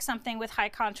and make something with high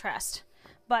contrast.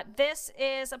 But this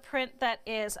is a print that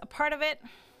is a part of it.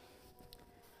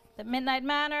 The Midnight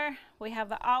Manor, we have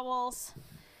the owls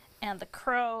and the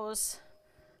crows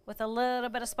with a little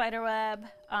bit of spider web.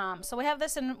 So we have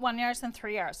this in 1 yard and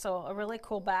 3 yards. So a really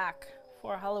cool back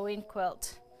for a Halloween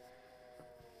quilt.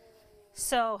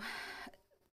 So,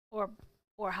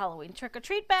 or Halloween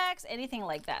trick-or-treat bags, anything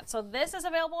like that. So this is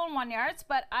available in 1 yard,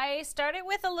 but I started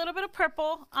with a little bit of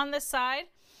purple on this side.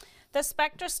 The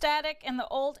Spectrostatic and the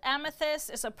old amethyst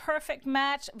is a perfect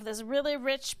match of this really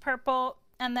rich purple,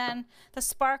 and then the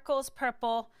sparkles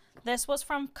purple. This was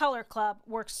from Color Club,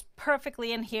 works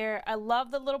perfectly in here. I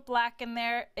love the little black in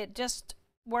there. It just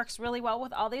works really well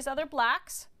with all these other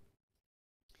blacks.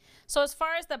 So as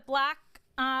far as the black,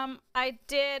 I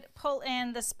did pull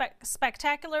in the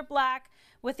spectacular black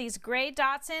with these gray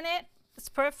dots in it. It's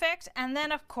perfect. And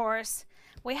then of course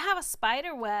we have a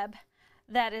spider web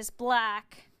that is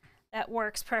black that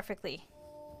works perfectly.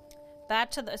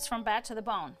 It's from Bad to the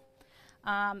Bone.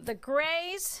 The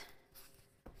grays,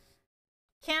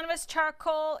 canvas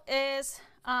charcoal is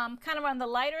kind of on the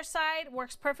lighter side,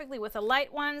 works perfectly with the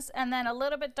light ones, and then a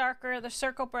little bit darker, the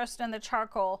circle burst and the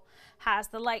charcoal has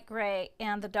the light gray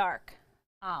and the dark,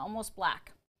 almost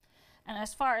black. And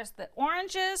as far as the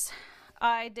oranges,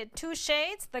 I did 2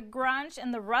 shades, the grunge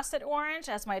and the russet orange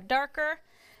as my darker,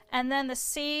 and then the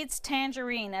seeds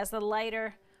tangerine as the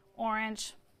lighter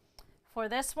orange for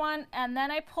this one. And then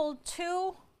I pulled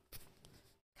 2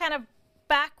 kind of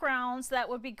backgrounds that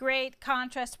would be great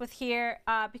contrast with here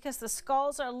because the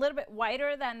skulls are a little bit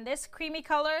whiter than this creamy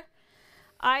color.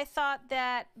 I thought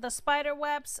that the spider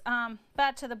webs,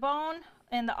 Bad to the Bone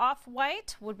in the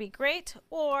off-white would be great,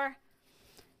 or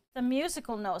the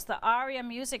musical notes, the aria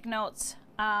music notes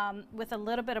with a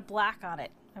little bit of black on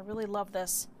it. I really love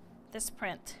this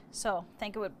print. So I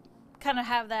think it would kind of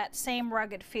have that same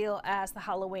rugged feel as the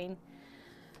Halloween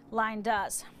line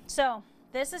does. So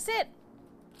this is it.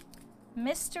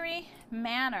 Mystery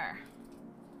Manor.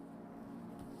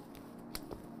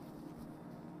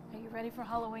 Are you ready for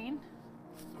Halloween?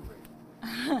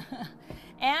 I'm ready.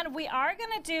 And we are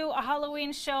going to do a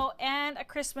Halloween show and a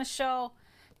Christmas show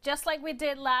just like we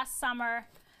did last summer.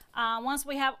 Once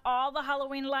we have all the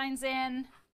Halloween lines in,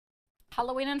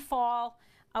 Halloween and fall,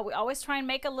 we always try and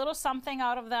make a little something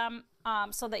out of them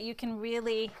so that you can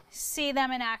really see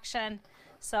them in action.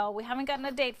 So we haven't gotten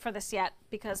a date for this yet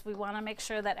because we want to make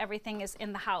sure that everything is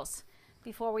in the house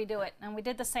before we do it. And we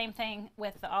did the same thing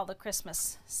with all the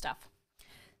Christmas stuff.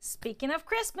 Speaking of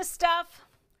Christmas stuff,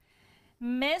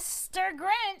 Mr.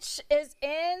 Grinch is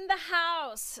in the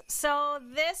house. So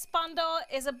this bundle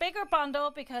is a bigger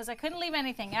bundle because I couldn't leave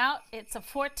anything out. It's a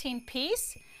 14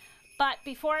 piece. But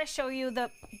before I show you the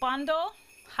bundle,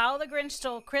 how the Grinch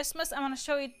stole Christmas, I want to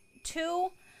show you 2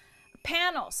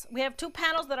 panels. We have 2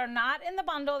 panels that are not in the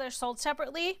bundle. They're sold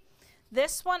separately.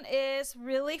 This one is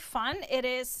really fun. It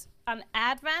is an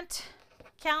advent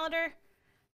calendar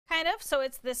kind of. So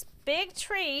it's this big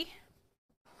tree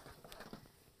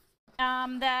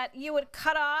that you would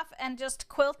cut off and just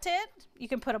quilt it. You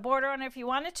can put a border on it if you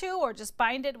wanted to, or just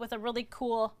bind it with a really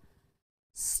cool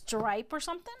stripe or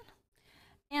something.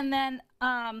 And then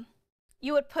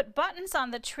you would put buttons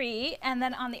on the tree, and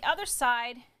then on the other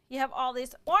side you have all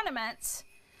these ornaments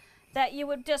that you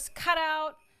would just cut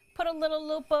out, put a little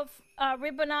loop of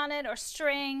ribbon on it or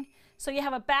string. So you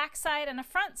have a back side and a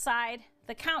front side,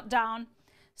 the countdown.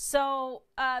 So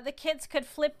the kids could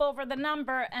flip over the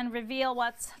number and reveal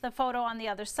what's the photo on the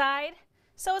other side.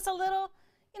 So it's a little,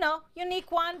 unique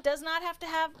one. Does not have to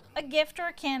have a gift or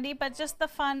a candy, but just the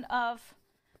fun of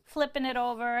flipping it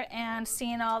over and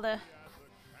seeing all the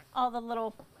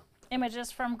little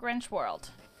images from Grinch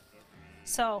World.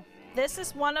 So this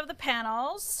is one of the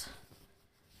panels.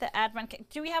 The advent.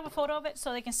 Do we have a photo of it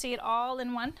so they can see it all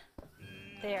in one?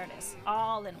 There it is,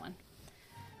 all in one.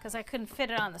 Because I couldn't fit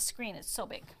it on the screen. It's so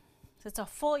big. It's a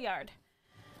full yard.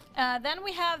 Then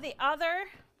we have the other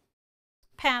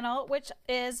panel, which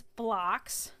is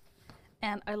blocks.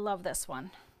 And I love this one.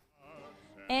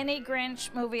 Any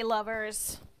Grinch movie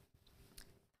lovers,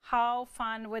 how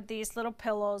fun would these little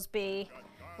pillows be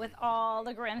with all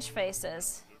the Grinch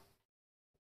faces?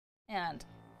 And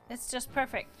it's just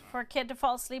perfect for a kid to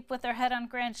fall asleep with their head on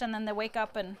Grinch and then they wake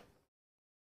up and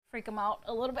freak them out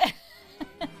a little bit.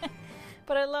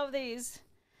 But I love these.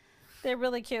 They're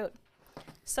really cute.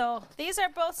 So these are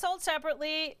both sold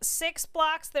separately. 6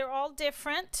 blocks. They're all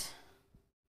different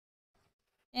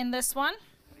in this one.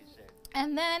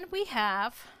 And then we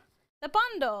have the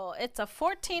bundle. It's a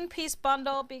 14-piece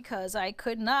bundle because I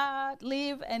could not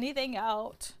leave anything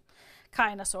out.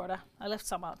 Kind of, sort of. I left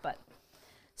some out, but.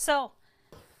 So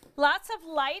lots of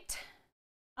light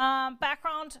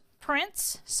background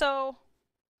prints. So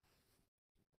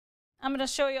I'm going to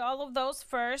show you all of those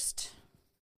first.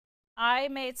 I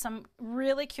made some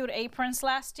really cute aprons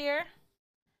last year.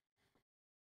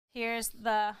 Here's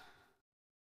the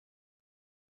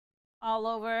all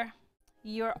over.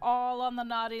 You're all on the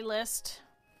naughty list.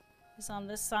 Is on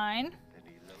this sign.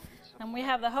 And we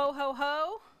have the ho ho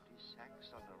ho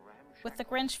with the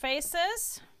Grinch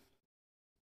faces.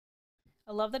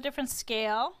 I love the different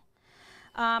scale.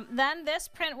 Then this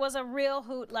print was a real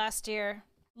hoot last year.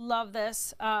 Love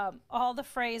this. All the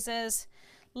phrases.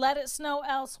 Let it snow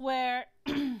elsewhere.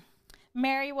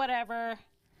 Merry whatever.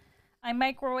 I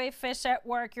microwave fish at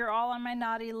work. You're all on my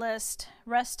naughty list.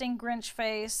 Resting Grinch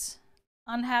face.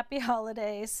 Unhappy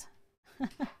holidays.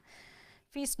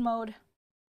 Feast mode.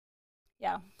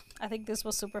 Yeah, I think this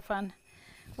was super fun.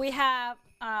 We have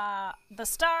the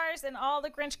stars in all the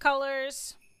Grinch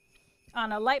colors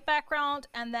on a light background,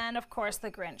 and then of course the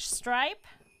Grinch stripe.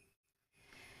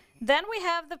 Then we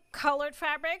have the colored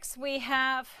fabrics. We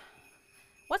have,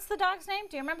 what's the dog's name?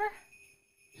 Do you remember?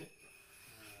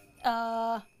 No,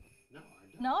 I don't.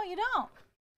 No, you don't.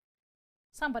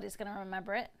 Somebody's gonna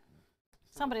remember it.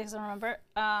 Somebody's gonna remember it.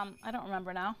 I don't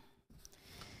remember now.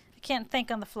 I can't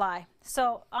think on the fly.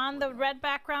 So on the red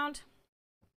background,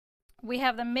 we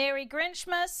have the Merry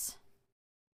Grinchmas.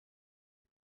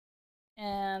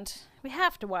 And we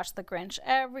have to watch the Grinch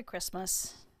every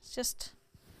Christmas. It's just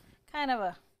kind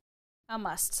of a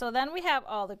must. So then we have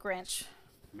all the Grinch.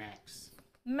 Max.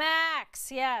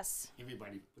 Max, yes.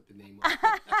 Everybody put the name on.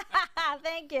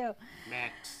 Thank you.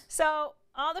 Max. So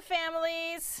all the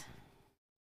families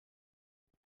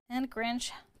and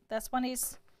Grinch. That's when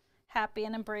he's happy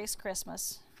and embrace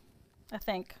Christmas, I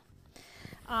think.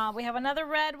 We have another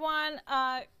red one.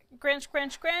 Grinch,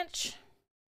 Grinch, Grinch.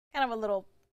 Kind of a little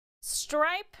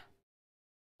stripe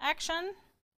action.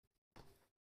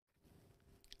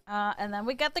 And then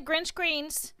we got the Grinch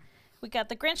greens. We got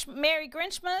the Grinch Merry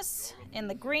Grinchmas in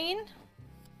the green.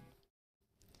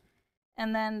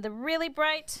 And then the really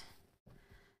bright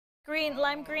green,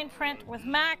 lime green print with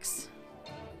Max.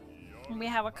 And we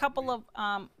have a couple of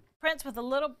prints with a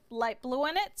little light blue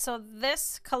in it. So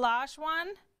this collage one,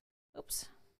 oops,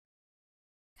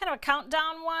 kind of a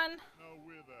countdown one.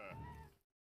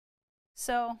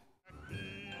 So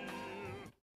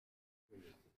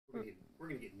we're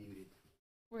gonna get muted.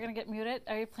 We're gonna get muted.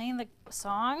 Are you playing the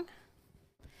song?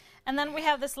 And then we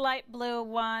have this light blue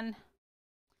one.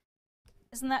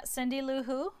 Isn't that Cindy Lou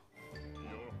Who?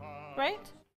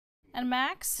 Right? And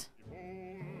Max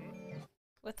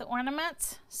with the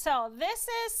ornaments. So this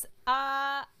is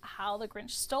How the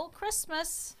Grinch Stole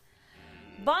Christmas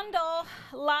bundle.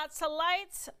 Lots of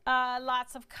lights,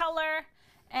 lots of color.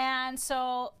 And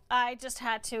so I just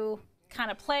had to kind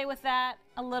of play with that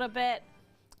a little bit.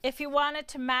 If you wanted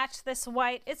to match this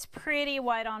white, it's pretty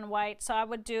white on white. So I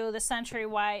would do the Century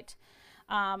White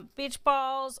beach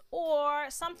balls or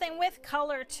something with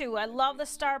color too. I love the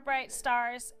Star Bright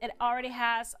stars. It already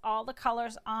has all the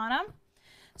colors on them.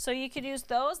 So you could use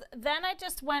those. Then I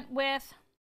just went with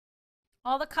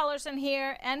all the colors in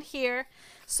here and here.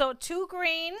 So 2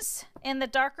 greens in the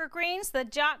darker greens, the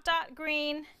Jot Dot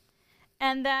green,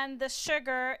 and then the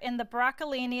sugar in the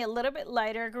broccolini, a little bit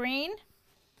lighter green.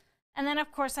 And then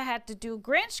of course I had to do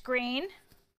Grinch green.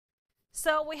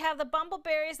 So we have the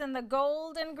bumbleberries in the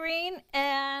golden green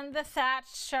and the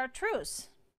thatched chartreuse.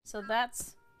 So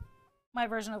that's my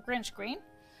version of Grinch green.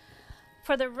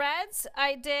 For the reds,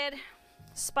 I did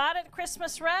Spotted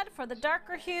Christmas red for the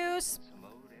darker hues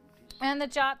and the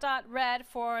Jot Dot red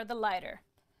for the lighter.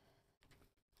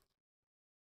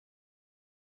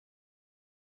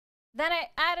 Then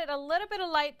I added a little bit of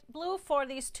light blue for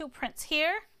these 2 prints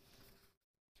here.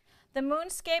 The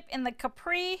moonscape in the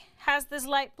capri has this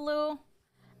light blue,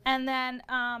 and then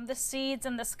the seeds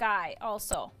in the sky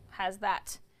also has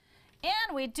that.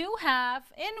 And we do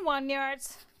have in 1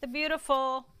 Yards the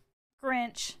beautiful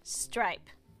Grinch stripe.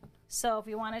 So if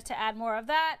you wanted to add more of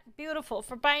that, beautiful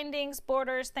for bindings,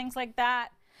 borders, things like that.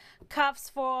 Cuffs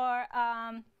for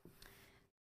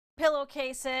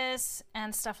pillowcases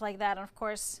and stuff like that. And of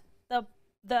course,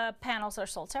 the panels are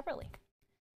sold separately.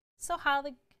 So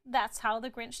that's how the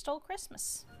Grinch stole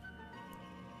Christmas.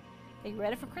 Are you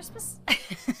ready for Christmas?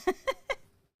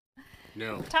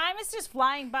 No. Time is just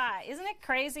flying by. Isn't it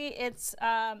crazy? It's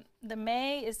the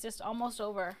May is just almost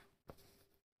over.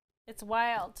 It's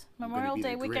wild. Memorial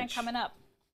Day weekend coming up.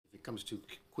 If it comes too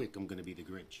quick, I'm gonna be the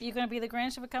Grinch. You're gonna be the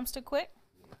Grinch if it comes too quick?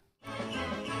 I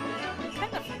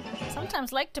kind of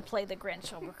sometimes like to play the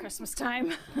Grinch over Christmas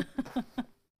time.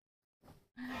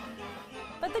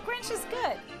 But the Grinch is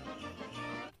good.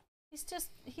 He's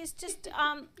just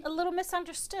a little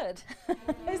misunderstood,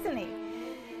 isn't he?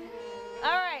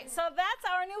 All right, so that's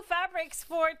our new fabrics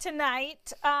for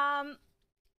tonight.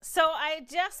 So I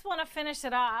just want to finish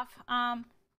it off.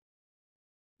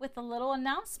 with a little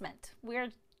announcement. We're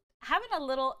having a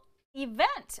little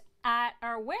event at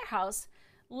our warehouse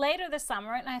later this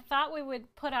summer, and I thought we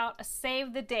would put out a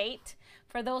save the date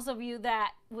for those of you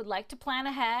that would like to plan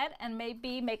ahead and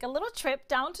maybe make a little trip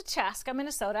down to Chaska,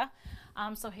 Minnesota.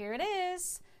 So here it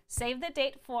is. Save the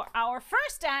date for our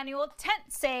first annual tent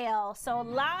sale. So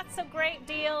lots of great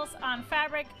deals on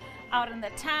fabric out in the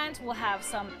tent. We'll have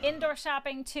some indoor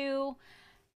shopping too.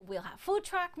 We'll have food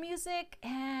truck music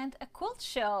and a quilt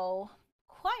show.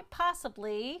 Quite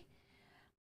possibly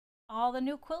all the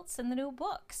new quilts in the new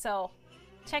book. So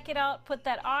check it out. Put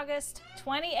that August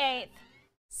 28th,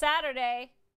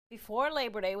 Saturday before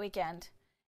Labor Day weekend.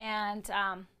 And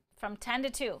from 10 to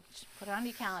 2. Just put it on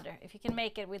your calendar. If you can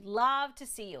make it, we'd love to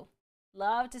see you.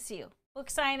 Love to see you. Book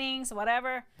signings,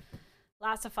 whatever.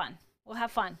 Lots of fun. We'll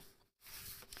have fun.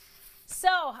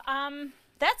 So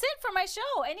that's it for my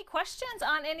show. Any questions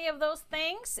on any of those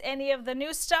things? Any of the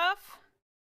new stuff?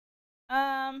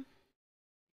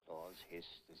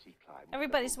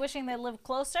 Everybody's wishing they lived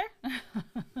closer.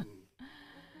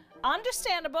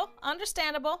 Understandable.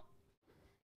 Understandable.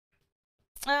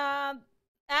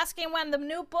 Asking when the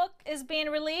new book is being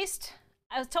released.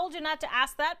 I told you not to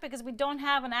ask that because we don't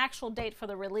have an actual date for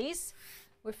the release.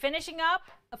 We're finishing up.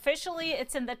 Officially,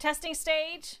 it's in the testing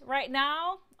stage right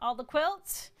now, all the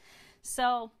quilts.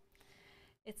 So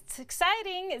it's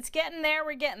exciting. It's getting there.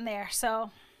 We're getting there.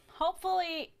 So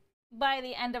hopefully by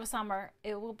the end of summer,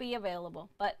 it will be available.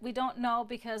 But we don't know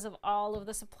because of all of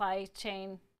the supply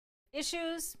chain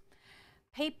issues.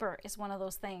 Paper is one of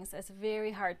those things that's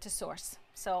very hard to source.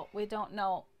 So we don't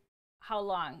know how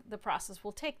long the process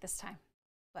will take this time.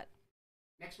 But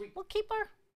next week we'll keep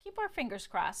our fingers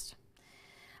crossed.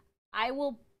 I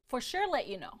will for sure let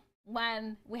you know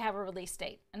when we have a release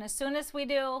date. And as soon as we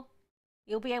do,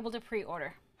 you'll be able to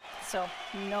pre-order. So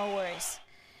no worries.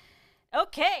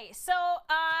 Okay, so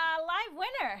live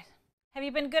winner. Have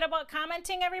you been good about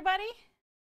commenting, everybody?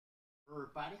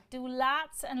 Everybody? Do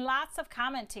lots and lots of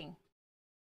commenting.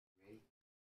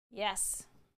 Yes.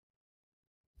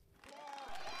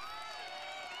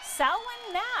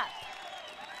 Selwyn Knapp.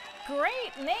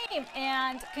 Great name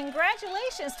and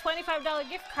congratulations. $25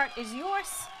 gift card is yours,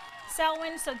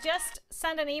 Selwyn. So just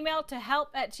send an email to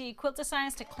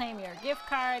help@GQuiltDesigns to claim your gift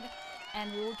card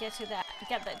and we'll get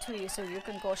that to you so you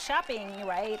can go shopping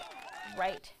right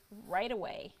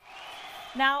away.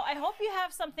 Now, I hope you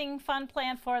have something fun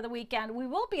planned for the weekend. We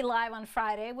will be live on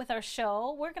Friday with our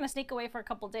show. We're going to sneak away for a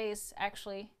couple days,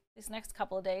 actually, these next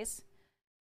couple of days.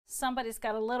 Somebody's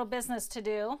got a little business to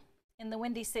do in the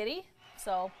Windy City,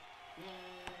 so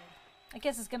I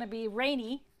guess it's going to be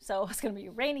rainy, so it's going to be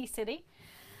a rainy city.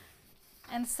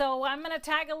 And so I'm going to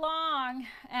tag along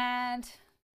and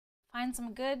find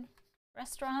some good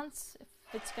restaurants, if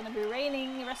it's going to be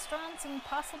raining, restaurants and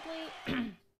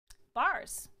possibly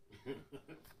bars.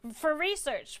 For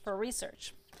research.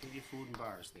 Maybe food and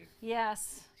bars there.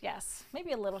 Yes.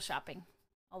 Maybe a little shopping,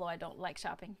 although I don't like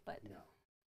shopping, but. No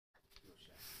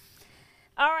shopping.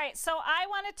 All right, so I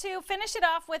wanted to finish it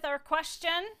off with our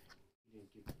question. You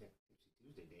didn't give that Tipsy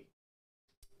Tuesday date.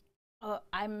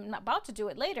 I'm about to do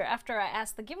it later after I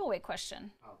ask the giveaway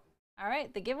question. Okay. All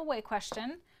right, the giveaway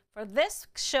question for this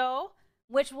show,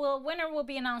 which winner will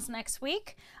be announced next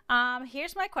week.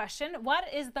 Here's my question.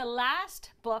 What is the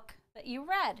last book that you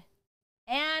read?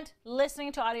 And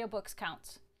listening to audiobooks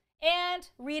counts. And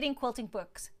reading quilting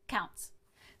books counts.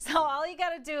 So all you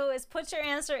got to do is put your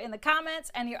answer in the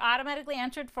comments and you're automatically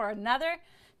entered for another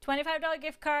 $25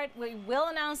 gift card. We will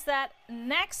announce that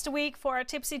next week for our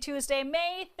Tipsy Tuesday,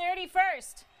 May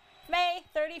 31st. May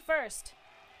 31st.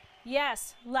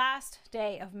 Yes, last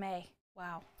day of May.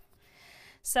 Wow.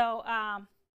 So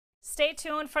stay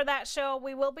tuned for that show.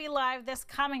 We will be live this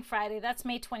coming Friday. That's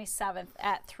May 27th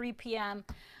at 3 p.m.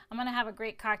 I'm going to have a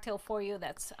great cocktail for you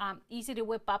that's easy to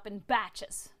whip up in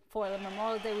batches for the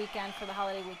Memorial Day weekend, for the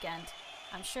holiday weekend.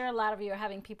 I'm sure a lot of you are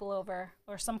having people over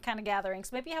or some kind of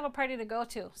gatherings. Maybe you have a party to go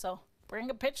to, so bring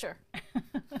a pitcher,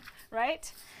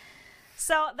 right?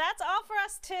 So that's all for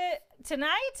us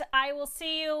tonight. I will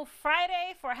see you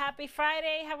Friday for Happy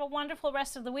Friday. Have a wonderful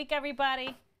rest of the week,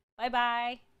 everybody.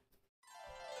 Bye-bye.